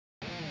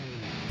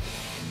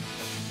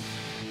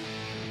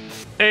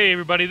Hey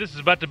everybody, this is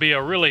about to be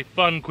a really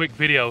fun quick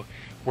video.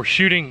 We're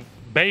shooting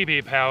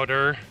baby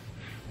powder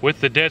with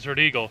the Desert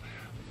Eagle.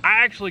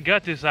 I actually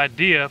got this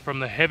idea from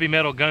the Heavy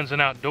Metal Guns and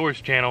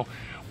Outdoors channel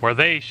where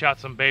they shot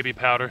some baby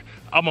powder.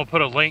 I'm gonna put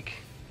a link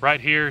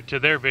right here to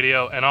their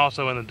video and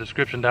also in the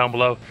description down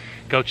below.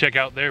 Go check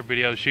out their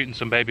video shooting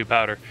some baby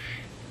powder.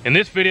 In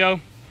this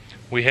video,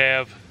 we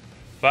have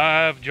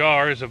 5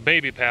 jars of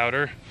baby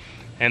powder,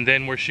 and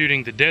then we're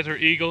shooting the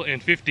Desert Eagle in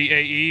 50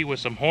 AE with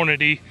some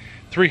Hornady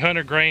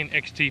 300 grain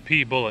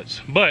XTP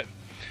bullets. But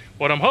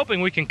what I'm hoping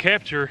we can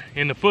capture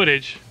in the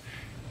footage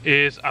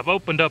is I've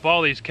opened up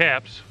all these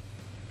caps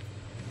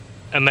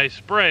and they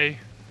spray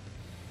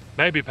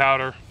baby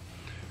powder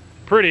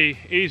pretty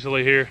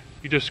easily here.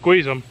 You just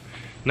squeeze them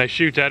and they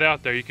shoot that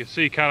out there. You can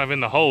see kind of in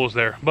the holes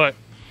there. But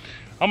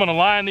I'm gonna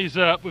line these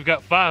up. We've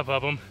got 5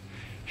 of them.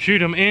 Shoot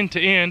them end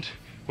to end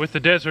with the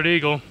Desert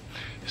Eagle.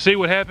 See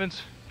what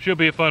happens. Should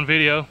be a fun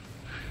video.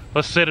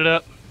 Let's set it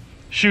up,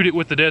 shoot it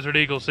with the Desert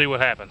Eagle, see what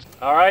happens.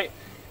 All right,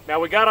 now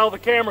we got all the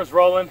cameras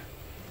rolling.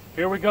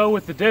 Here we go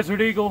with the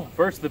Desert Eagle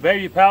versus the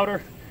baby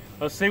powder.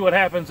 Let's see what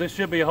happens. This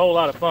should be a whole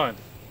lot of fun.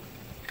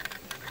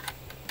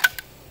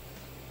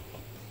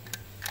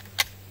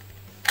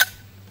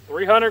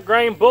 .300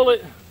 grain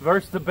bullet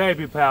versus the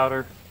baby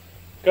powder.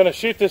 Gonna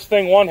shoot this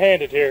thing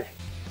one-handed here.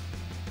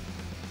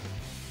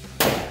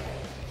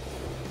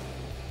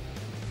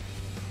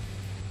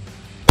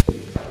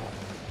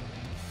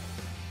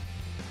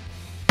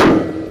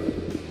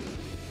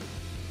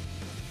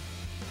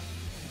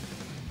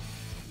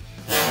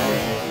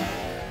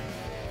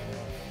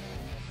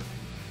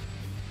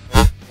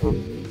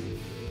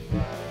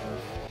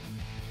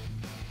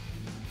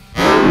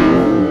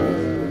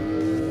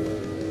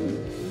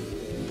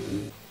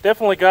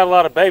 Definitely got a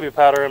lot of baby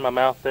powder in my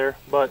mouth there,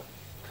 but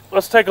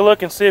let's take a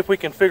look and see if we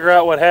can figure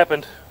out what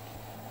happened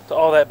to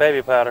all that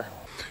baby powder.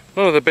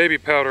 None of the baby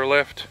powder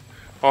left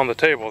on the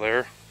table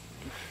there.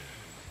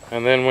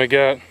 And then we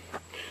got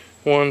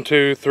 1,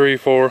 2, 3,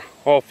 4,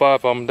 all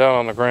 5 of them down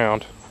on the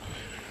ground.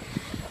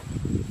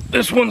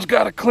 This one's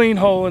got a clean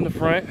hole in the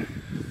front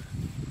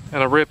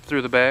and a rip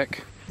through the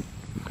back.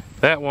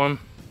 That one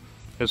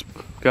has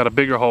got a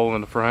bigger hole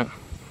in the front.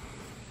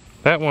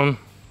 That one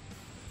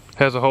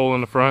has a hole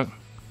in the front,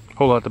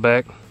 hole out the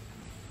back.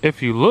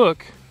 If you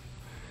look,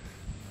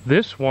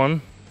 this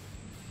one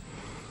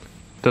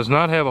does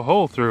not have a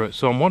hole through it,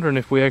 so I'm wondering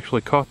if we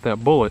actually caught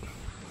that bullet.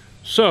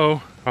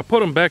 So I put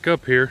them back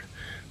up here.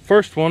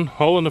 First one,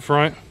 hole in the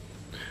front,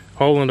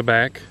 hole in the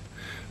back.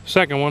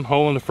 Second one,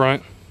 hole in the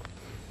front,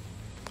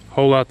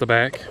 hole out the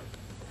back.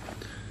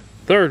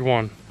 Third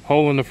one,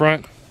 hole in the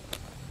front,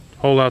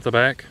 hole out the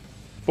back.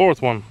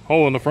 Fourth one,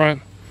 hole in the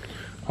front,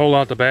 hole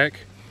out the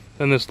back.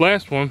 And this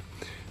last one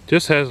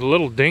just has a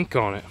little dink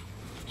on it.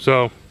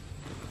 So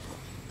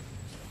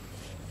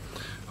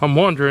I'm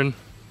wondering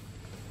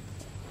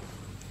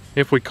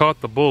if we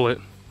caught the bullet.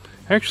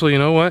 Actually, you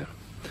know what?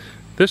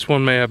 This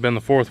one may have been the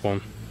 4th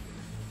one,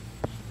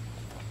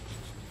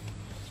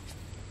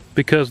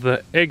 because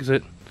the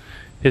exit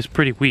is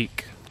pretty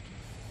weak.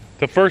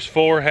 The first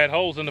 4 had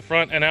holes in the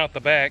front and out the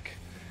back,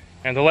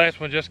 and the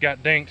last one just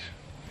got dinked,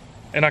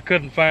 and I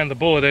couldn't find the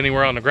bullet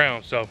anywhere on the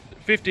ground. So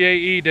 50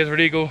 AE Desert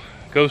Eagle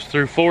goes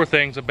through 4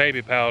 things of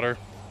baby powder.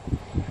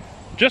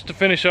 Just to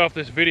finish off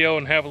this video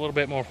and have a little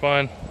bit more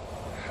fun,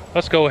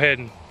 let's go ahead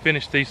and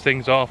finish these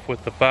things off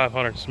with the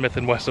 500 Smith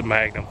 & Wesson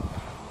Magnum.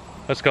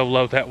 Let's go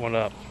load that one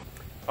up.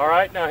 All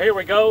right, now here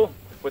we go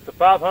with the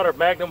 500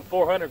 Magnum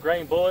 400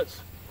 grain bullets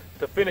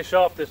to finish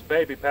off this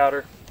baby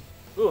powder.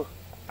 Ooh,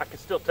 I can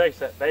still taste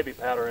that baby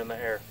powder in the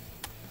air.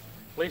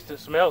 At least it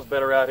smells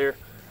better out here.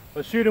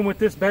 Let's shoot him with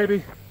this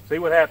baby, see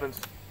what happens.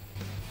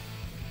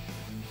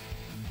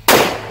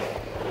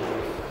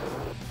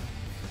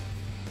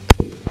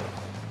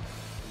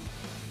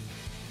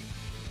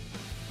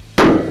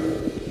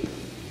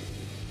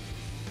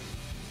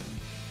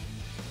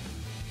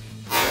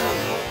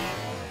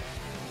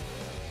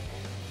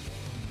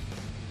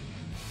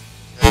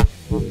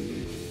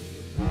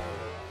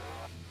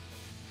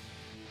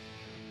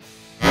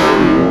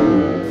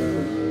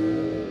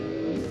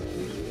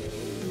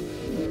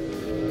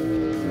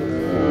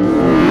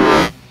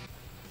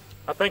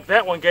 I think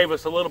that one gave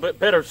us a little bit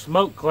better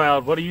smoke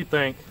cloud. What do you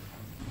think?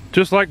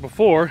 Just like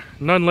before,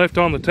 none left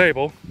on the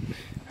table.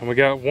 And we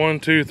got 1,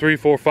 2, 3,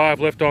 4, 5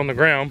 left on the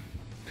ground.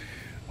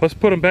 Let's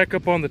put them back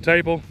up on the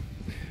table,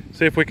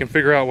 see if we can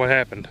figure out what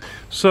happened.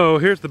 So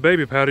here's the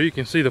baby powder. You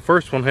can see the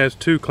first one has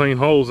 2 clean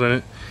holes in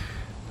it.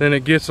 Then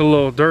it gets a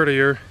little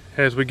dirtier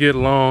as we get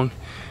along.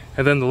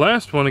 And then the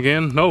last one,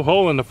 again, no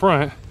hole in the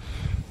front,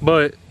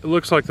 but it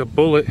looks like the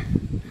bullet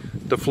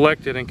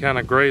deflected and kind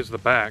of grazed the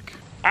back.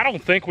 I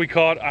don't think we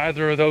caught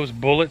either of those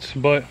bullets,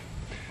 but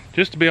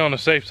just to be on the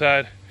safe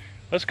side,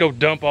 let's go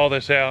dump all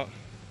this out.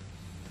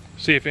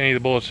 See if any of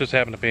the bullets just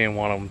happen to be in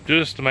one of them,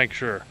 just to make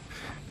sure.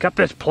 Got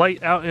this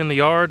plate out in the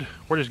yard.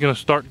 We're just gonna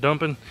start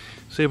dumping,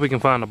 see if we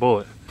can find a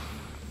bullet.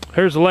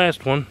 Here's the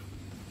last one.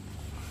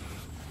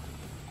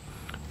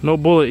 No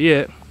bullet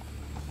yet.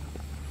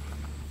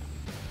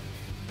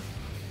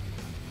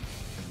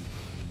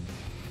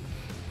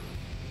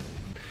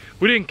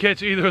 We didn't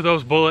catch either of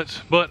those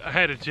bullets, but I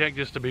had to check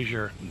just to be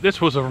sure.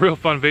 This was a real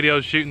fun video,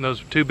 shooting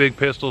those 2 big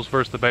pistols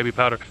versus the baby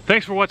powder.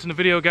 Thanks for watching the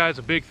video, guys.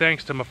 A big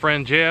thanks to my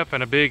friend Jeff,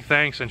 and a big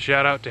thanks and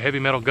shout out to Heavy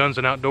Metal Guns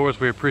and Outdoors.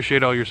 We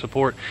appreciate all your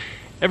support.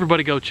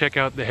 Everybody go check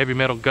out the Heavy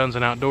Metal Guns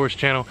and Outdoors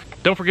channel.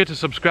 Don't forget to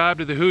subscribe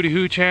to the Hootie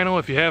Hoo channel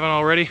if you haven't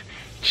already.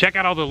 Check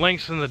out all the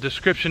links in the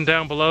description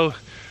down below.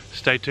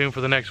 Stay tuned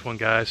for the next one,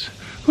 guys.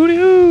 Hootie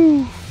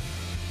Hoo!